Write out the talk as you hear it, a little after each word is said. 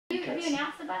Have you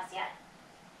announced the bus yet?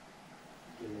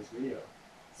 In this video.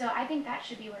 So I think that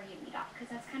should be where you meet off, because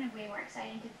that's kind of way more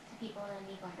exciting to people than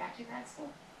me going back to grad school.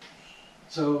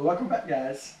 So welcome back,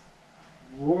 guys.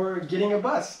 We're getting a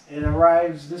bus. It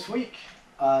arrives this week.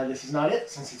 This is not it,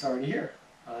 since it's already here.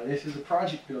 This is a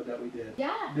project build that we did.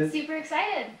 Yeah, super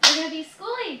excited. We're going to be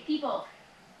schooling people.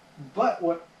 But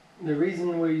the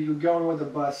reason we're going with a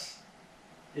bus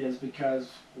is because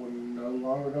we're no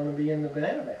longer going to be in the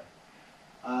banana van.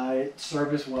 It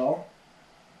served us well.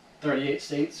 38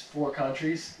 states, 4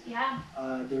 countries. Yeah.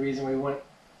 The reason we went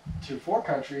to 4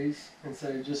 countries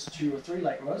instead of just 2 or 3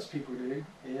 like most people do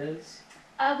is...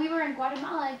 we were in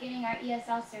Guatemala getting our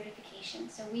ESL certification.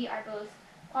 So we are both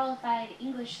qualified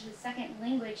English as a second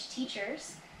language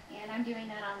teachers, and I'm doing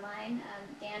that online.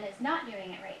 Dan is not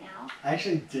doing it right now. I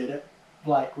actually did it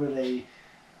like with a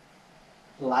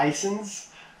license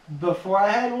before I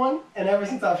had one, and ever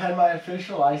since I've had my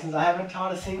official license, I haven't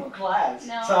taught a single class.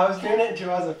 No. So I was doing it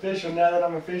until I was official. Now that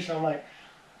I'm official, I'm like,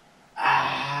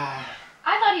 I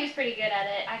thought he was pretty good at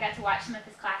it. I got to watch some of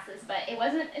his classes, but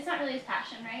it's not really his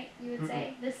passion, right? You would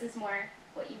say this is more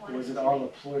what you wanted to do. Was it all a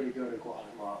ploy to go to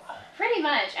Guatemala? Pretty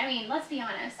much. I mean, let's be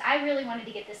honest. I really wanted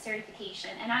to get this certification,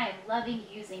 and I am loving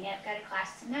using it. I've got a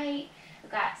class tonight.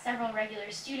 I've got several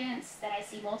regular students that I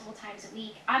see multiple times a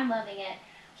week. I'm loving it.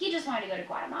 He just wanted to go to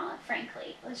Guatemala,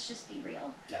 frankly. Let's just be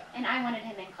real. Yeah. And I wanted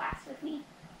him in class with me.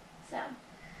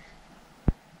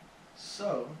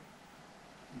 So,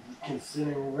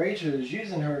 considering Rachel is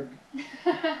using her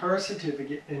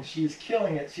certificate and she's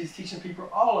killing it, she's teaching people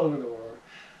all over the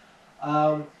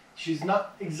world. She's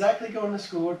not exactly going to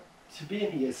school to be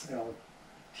an ESL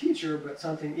teacher, but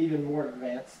something even more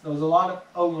advanced. There's a lot of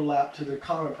overlap to the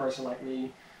common person like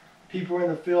me. People in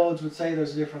the fields would say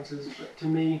there's differences, but to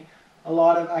me,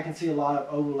 I can see a lot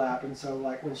of overlap. And so,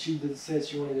 like, when she said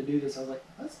she wanted to do this, I was like,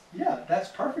 that's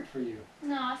perfect for you.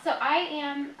 No, so I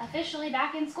am officially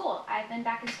back in school. I've been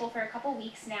back in school for a couple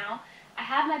weeks now. I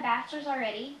have my bachelor's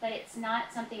already, but it's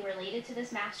not something related to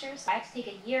this master's. So I have to take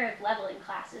a year of leveling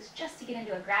classes just to get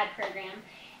into a grad program.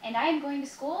 And I am going to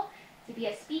school to be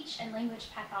a speech and language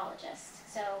pathologist.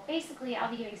 So basically, I'll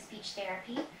be doing speech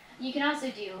therapy. You can also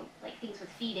do like things with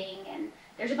feeding, and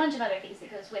there's a bunch of other things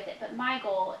that goes with it. But my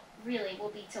goal really will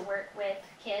be to work with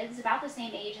kids about the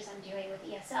same age as I'm doing with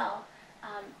ESL.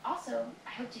 Also,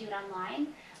 I hope to do it online,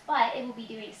 but it will be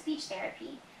doing speech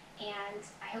therapy. And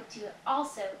I hope to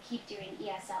also keep doing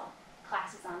ESL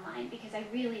classes online because I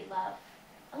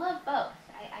love both.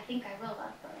 I think I will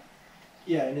love both.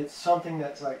 Yeah, and it's something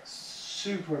that's like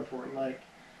super important. Like,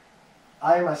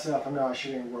 I myself, I know I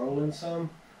should enroll in some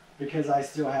because I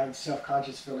still have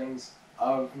self-conscious feelings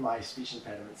of my speech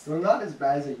impediments. They're not as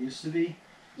bad as they used to be.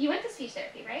 You went to speech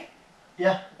therapy, right?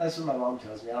 Yeah, that's what my mom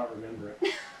tells me. I don't remember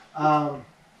it.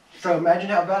 So imagine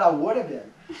how bad I would have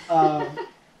been.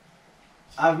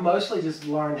 I've mostly just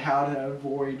learned how to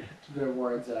avoid the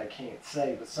words that I can't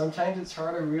say, but sometimes it's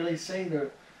hard to really say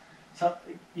how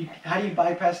do you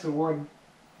bypass the word?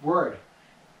 Or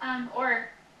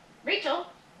Rachel.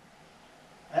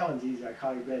 That one's easy. I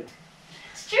call you babe.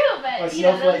 It's true, but you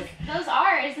know those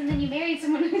R's, and then you married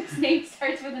someone whose name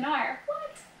starts with an R.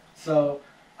 What? So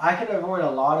I can avoid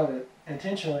a lot of it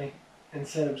intentionally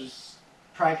instead of just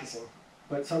practicing,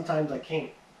 but sometimes I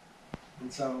can't.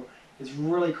 And so it's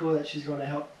really cool that she's going to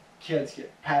help kids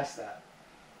get past that.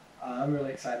 I'm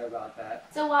really excited about that.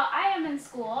 So while I am in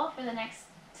school for the next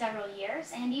several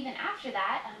years, and even after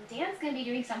that, Dan's going to be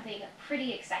doing something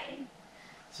pretty exciting.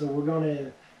 So we're going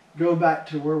to go back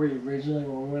to where we originally,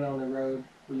 when we went on the road,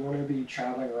 we want to be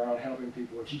traveling around helping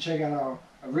people. If you check out our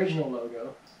original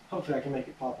logo, hopefully I can make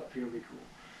it pop up here, it'll be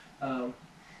cool.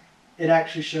 It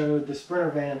actually showed the Sprinter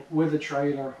van with a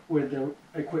trailer with the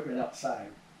equipment outside.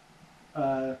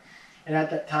 And at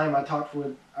that time I talked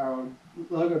with our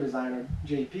logo designer,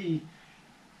 JP,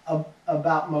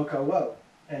 about MoCoWo.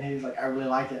 And he was like, I really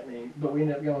like that name. But we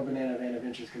ended up going with Banana Van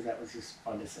Adventures because that was just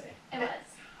fun to say. It was.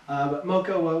 But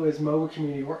MoCoWo is Mobile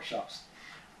Community Workshops.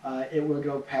 It will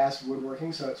go past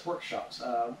woodworking, so it's workshops.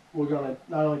 We're going to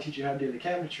not only teach you how to do the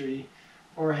cabinetry,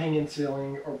 or hanging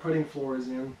ceiling, or putting floors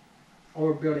in,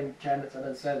 or building cabinets. I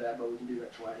didn't say that, but we can do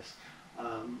that twice.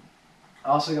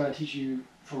 Also going to teach you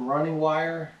from running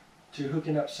wire to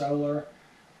hooking up solar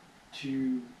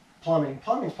to plumbing.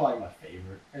 Plumbing's probably my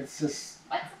favorite. It's just...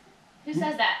 What? Who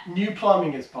says that? New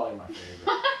plumbing is probably my favorite.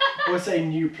 I would say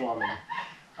new plumbing.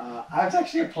 I was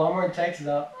actually a plumber in Texas.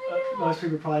 Most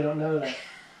people probably don't know that.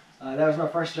 That was my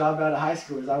first job out of high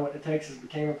school. As I went to Texas,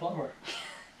 became a plumber.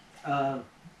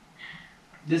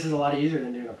 This is a lot easier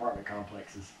than doing apartment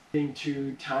complexes. Being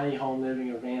to tiny home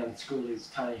living or van, school is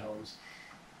tiny homes,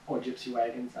 or gypsy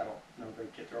wagons. I don't know if they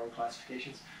get their own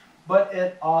classifications. But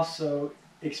it also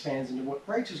expands into what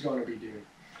Rachel's going to be doing.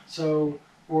 So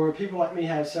where people like me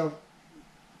have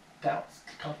self-doubts,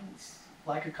 confidence,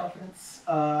 lack of confidence,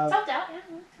 Self-doubt,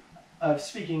 yeah. of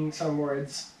speaking some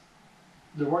words,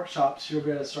 the workshops she'll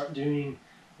be able to start doing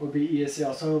will be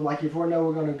ESL. So like if we know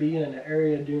we're going to be in an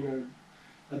area doing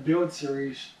a build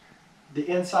series, the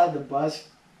inside the bus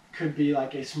could be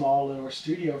like a small little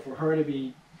studio for her to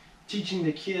be teaching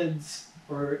the kids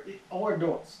or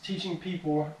adults, teaching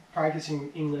people,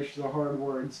 practicing English, the hard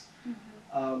words,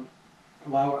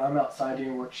 while I'm outside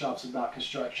doing workshops about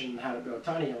construction and how to build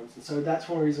tiny homes. And so that's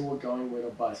one reason we're going with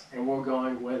a bus. And we're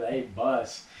going with a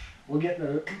bus. We're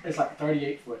getting it's like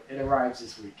 38 foot. It arrives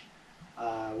this week.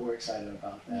 We're excited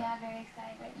about that. Yeah, very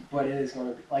excited. But it is going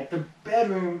to be, like the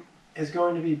bedroom is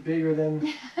going to be bigger than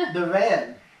the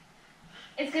van.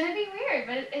 It's going to be weird,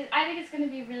 but I think it's going to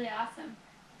be really awesome.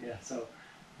 Yeah, so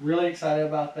really excited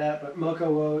about that. But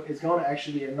MoCoWo is going to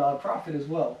actually be a nonprofit as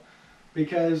well.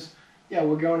 Because, yeah,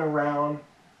 we're going around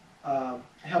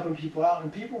helping people out.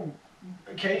 And people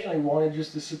occasionally wanted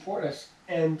just to support us.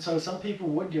 And so some people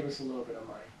would give us a little bit of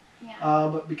money. Yeah.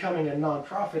 But becoming a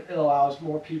nonprofit, it allows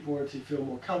more people to feel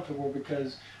more comfortable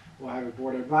because we'll have a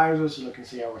board of advisors who look and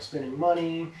see how we're spending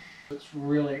money. It's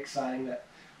really exciting that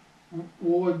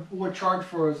we'll charge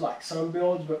for like some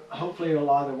builds, but hopefully a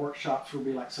lot of the workshops will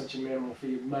be like such a minimal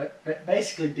fee. But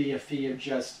basically be a fee of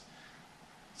just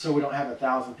so we don't have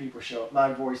 1,000 people show up.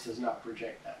 My voice does not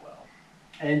project that well.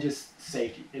 And just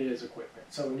safety. It is equipment.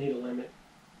 So we need to limit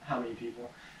how many people.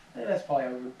 And that's probably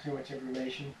over too much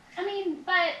information. I mean,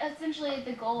 but essentially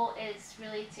the goal is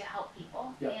really to help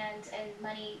people, Yep. and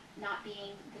money not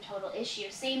being the total issue.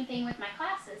 Same thing with my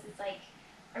classes. It's like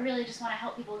I really just want to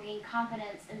help people gain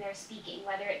confidence in their speaking,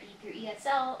 whether it be through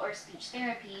ESL or speech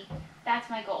therapy. That's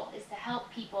my goal, is to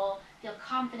help people feel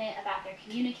confident about their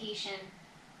communication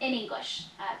in English,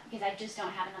 because I just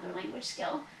don't have another language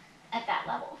skill at that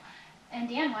level. And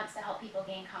Dan wants to help people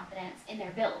gain confidence in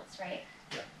their builds, right?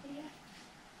 Yeah. Yeah.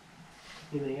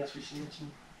 Anything else we should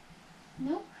mention?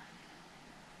 Nope.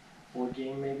 Board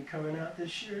game may be coming out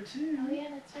this year too. Oh yeah,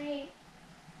 that's right.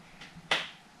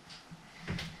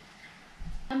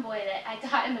 One boy that I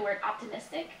taught him the word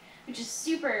optimistic, which is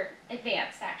super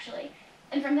advanced actually.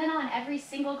 And from then on, every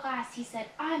single class he said,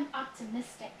 "I'm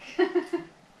optimistic."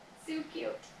 So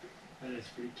cute. That is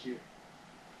pretty cute.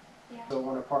 Yeah. So I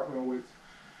want to partner with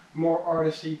more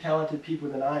artisty, talented people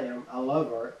than I am. I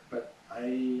love art, but I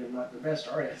am not the best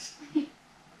artist.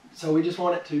 So we just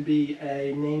want it to be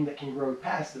a name that can grow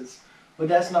past this, but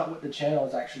that's not what the channel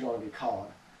is actually going to be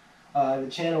called. The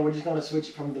channel, we're just going to switch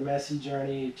it from the messy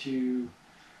journey to,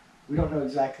 we don't know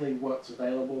exactly what's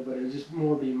available, but it'll just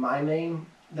more be my name.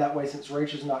 That way, since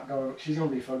Rachel's not going, she's going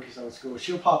to be focused on school.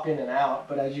 She'll pop in and out,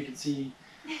 but as you can see,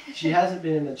 she hasn't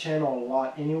been in the channel a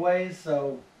lot anyway,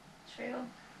 so True.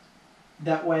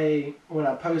 that way when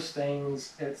I post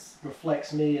things, it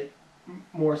reflects me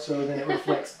more so than it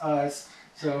reflects us.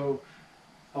 So,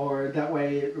 or that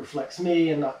way it reflects me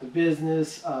and not the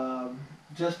business.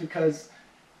 Just because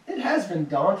it has been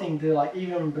daunting to, like,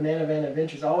 even Banana Van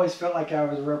Adventures, I always felt like I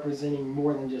was representing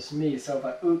more than just me. So if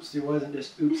I oops, it wasn't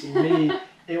just oops and me,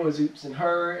 it was oops and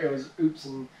her, it was oops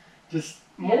and just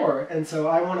more. And so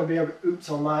I want to be able to oops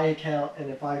on my account,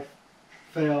 and if I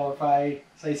fail, if I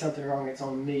say something wrong, it's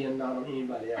on me and not on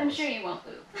anybody else. I'm sure you won't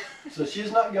oop. So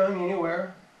she's not going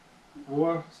anywhere.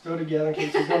 We're still together in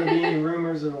case there's going to be any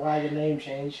rumors of why the name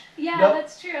changed. Yeah, Nope.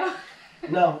 that's true.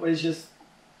 No, it's just,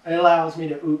 it allows me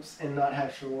to oops and not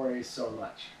have to worry so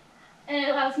much. And it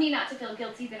allows me not to feel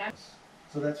guilty that I'm...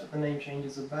 So that's what the name change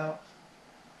is about.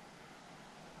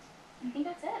 I think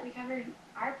that's it. We covered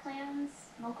our plans,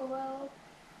 MoCoWo,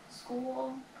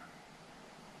 school.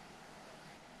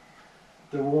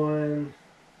 The one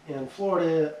in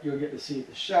Florida, you'll get to see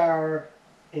the shower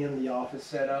and the office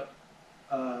setup.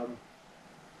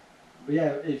 But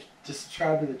yeah, if to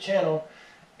subscribe to the channel,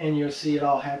 and you'll see it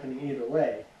all happening either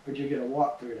way. But you'll get a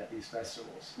walkthrough at these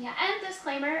festivals. Yeah, and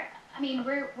disclaimer, I mean,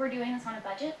 we're doing this on a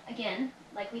budget, again,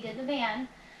 like we did the van.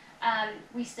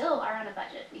 We still are on a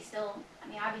budget. We still, I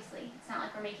mean, obviously, it's not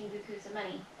like we're making bukus of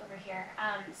money over here.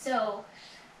 So,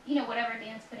 you know, whatever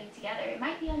Dan's putting together, it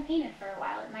might be unpainted for a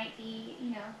while. It might be,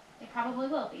 you know, it probably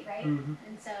will be, right? Mm-hmm.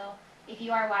 And so, if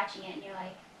you are watching it and you're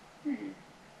like,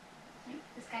 like,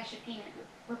 this guy should paint it,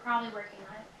 we're probably working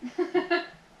on it.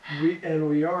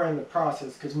 We are in the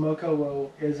process, because MoCoWo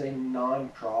is a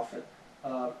non-profit.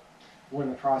 We're in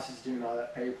the process of doing all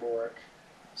that paperwork.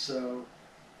 So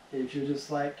if you're just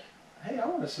like, hey, I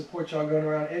want to support y'all going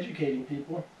around educating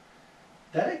people,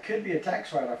 that it could be a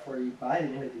tax write-off for you by the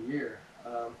end of the year.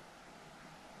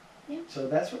 Yeah. So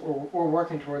that's what we're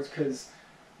working towards, because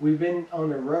we've been on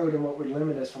the road, and what would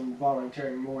limit us from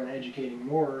volunteering more and educating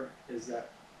more is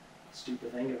that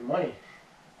stupid thing of money.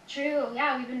 True,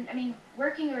 yeah, I mean,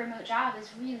 working a remote job is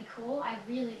really cool. I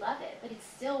really love it, but it's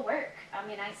still work. I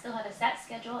mean, I still have a set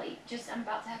schedule. I'm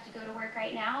about to have to go to work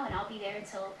right now, and I'll be there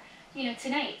until,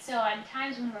 tonight. So on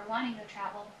times when we're wanting to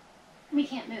travel, we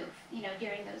can't move,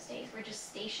 during those days. We're just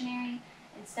stationary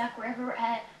and stuck wherever we're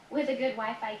at with a good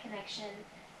Wi-Fi connection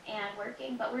and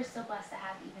working, but we're still blessed to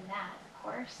have even that, of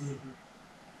course. Mm-hmm.